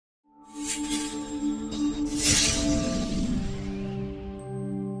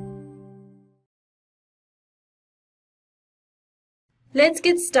Let's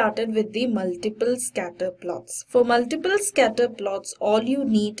get started with the multiple scatter plots. For multiple scatter plots, all you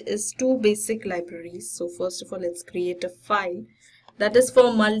need is two basic libraries. So first of all, let's create a file that is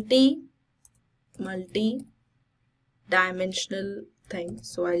for multi-dimensional thing.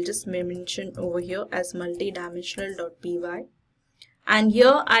 So I'll just mention over here as multidimensional.py. And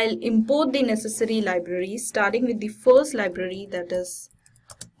here I'll import the necessary libraries, starting with the first library, that is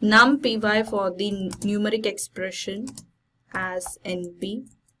numpy for the numeric expression as np,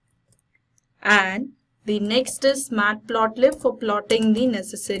 and the next is matplotlib for plotting the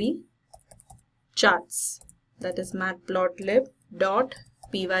necessary charts, that is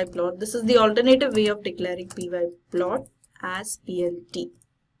matplotlib.pyplot. This is the alternative way of declaring pyplot as plt.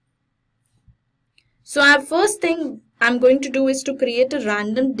 So our first thing I'm going to do is to create a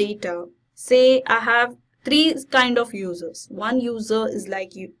random data. Say I have three kind of users. One user is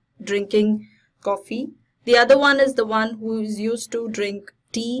like you drinking coffee. The other one is the one who is used to drink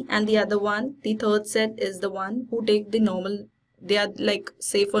tea, and the other one, the third set, is the one who take the normal, they are like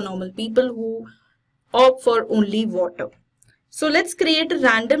say for normal people who opt for only water. So let's create a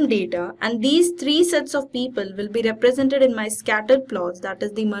random data, and these three sets of people will be represented in my scattered plots, that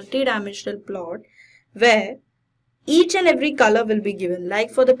is the multi-dimensional plot, where each and every color will be given.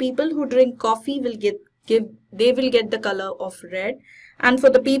 Like for the people who drink coffee they will get the color of red, and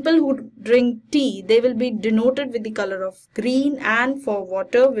for the people who drink tea they will be denoted with the color of green, and for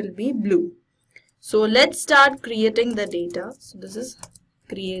water will be blue. So let's start creating the data. So this is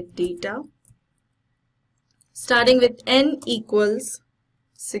create data, starting with n equals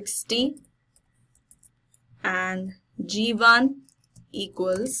 60 and g1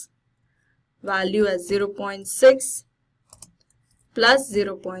 equals value as 0.6 plus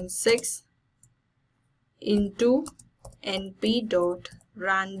 0.6 into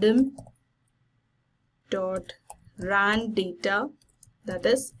np.random.ran data, that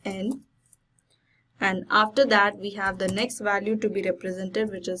is n, and after that we have the next value to be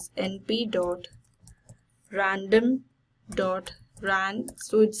represented, which is np.random.ran.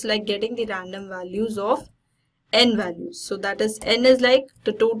 So it's like getting the random values of n values. So that is n is like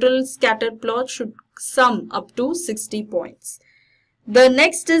the total scattered plot should sum up to 60 points. The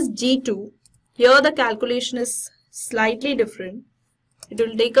next is g2. Here the calculation is slightly different. It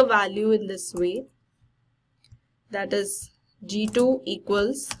will take a value in this way, that is g2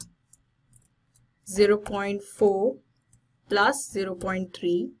 equals 0.4 plus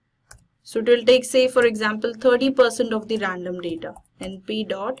 0.3. So it will take, say for example, 30% of the random data.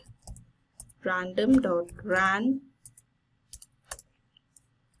 np.random.ran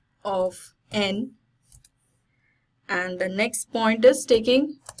of n, and the next point is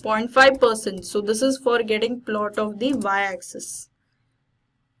taking 0.5%. So this is for getting plot of the y-axis.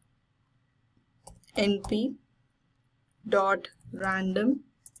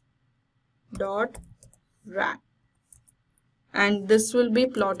 np.random.ran, and this will be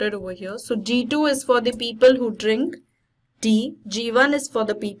plotted over here. So g2 is for the people who drink tea, g1 is for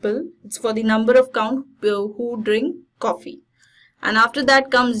the people, it's for the number of count who drink coffee, and after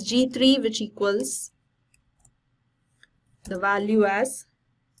that comes g3, which equals the value as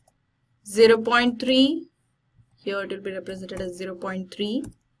 0.3, here it will be represented as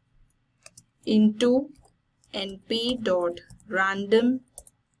 0.3 into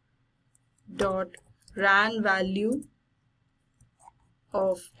np.random.ran value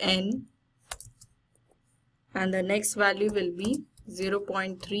of n, and the next value will be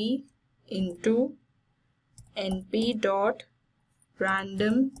 0.3 into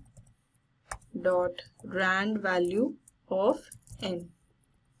np.random.ran value of n.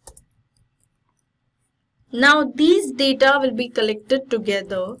 Now these data will be collected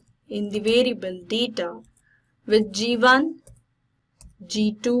together in the variable data with g1,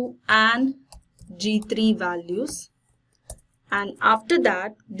 g2 and g3 values, and after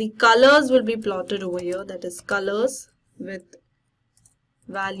that the colors will be plotted over here, that is colors with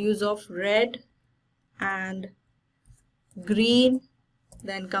values of red and green.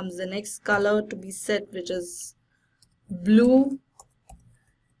 Then comes the next color to be set, which is blue,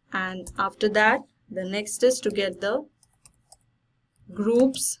 and after that the next is to get the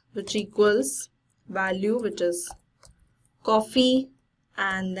groups, which equals value, which is coffee,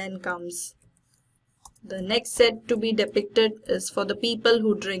 and then comes the next set to be depicted is for the people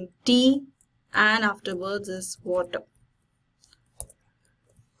who drink tea, and afterwards is water.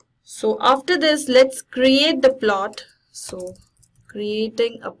 So after this, let's create the plot. So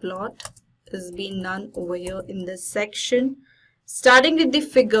creating a plot is being done over here in this section, starting with the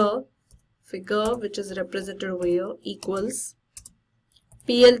figure which is represented over here equals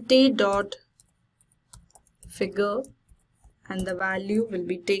plt dot figure, and the value will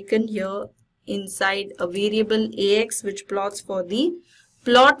be taken here inside a variable ax, which plots for the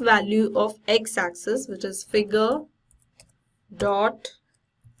plot value of x-axis, which is figure dot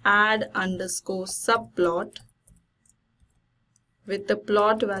add underscore subplot with the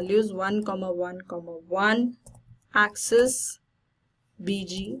plot values 1, 1, 1, axis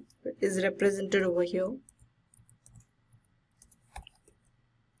bg is represented over here.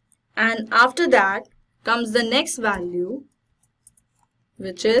 And after that comes the next value,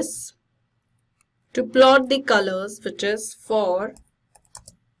 which is to plot the colors, which is for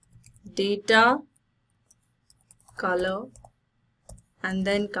data color, and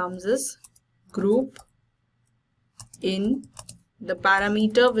then comes this group in the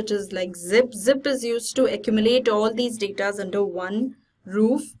parameter, which is like zip. Zip is used to accumulate all these datas under one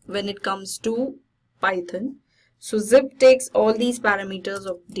roof when it comes to Python. So zip takes all these parameters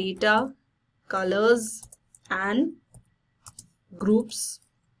of data, colors and groups.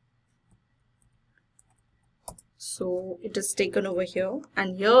 So it is taken over here,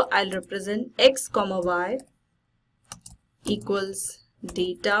 and here I'll represent x comma y equals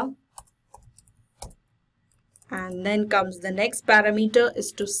data, and then comes the next parameter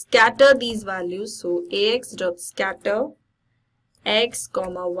is to scatter these values. So ax dot scatter x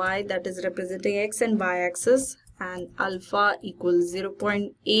comma y, that is representing x and y axis, and alpha equals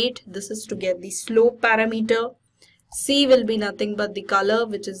 0.8. This is to get the slope parameter. C will be nothing but the color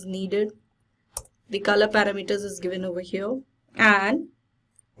which is needed. The color parameters is given over here, and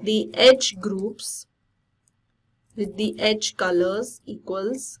the edge groups with the edge colors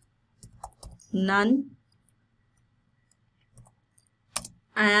equals none,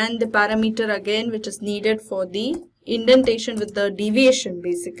 and the parameter again which is needed for the indentation with the deviation,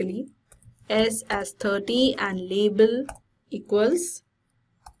 basically s as 30, and label equals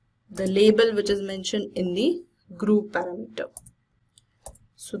the label which is mentioned in the group parameter.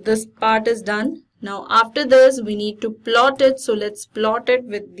 So this part is done. Now after this we need to plot it. So let's plot it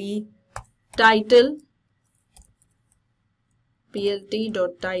with the title,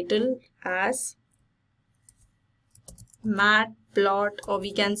 plt.title as matplot, or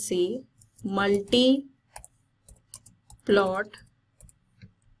we can say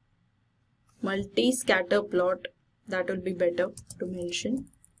multi-scatter plot. That will be better to mention,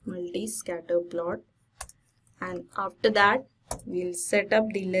 multi-scatter plot. And after that we'll set up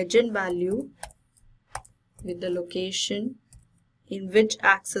the legend value with the location in which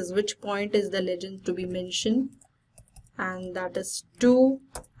axis, which point is the legend to be mentioned, and that is 2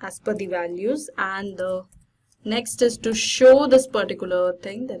 as per the values. And the next is to show this particular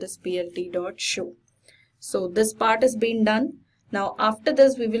thing, that is plt.show. So this part has been done. Now after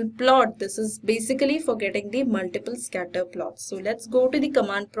this we will plot. This is basically for getting the multiple scatter plots. So let's go to the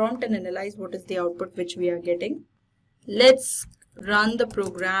command prompt and analyze what is the output which we are getting. Let's run the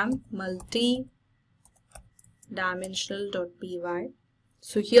program multi-dimensional.py.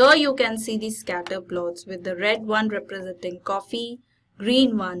 So here you can see the scatter plots with the red one representing coffee,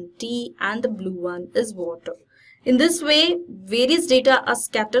 green one tea, and the blue one is water. In this way, various data are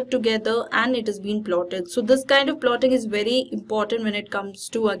scattered together and it has been plotted. So this kind of plotting is very important when it comes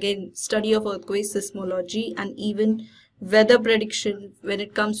to, again, study of earthquake seismology and even weather prediction when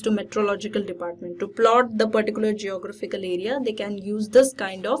it comes to meteorological department. To plot the particular geographical area, they can use this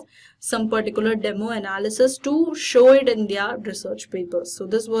kind of some particular demo analysis to show it in their research papers. So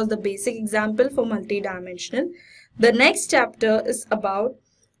this was the basic example for multidimensional. The next chapter is about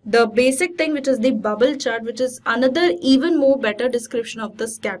the basic thing, which is the bubble chart, which is another even more better description of the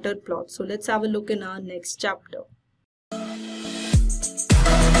scattered plot. So let's have a look in our next chapter.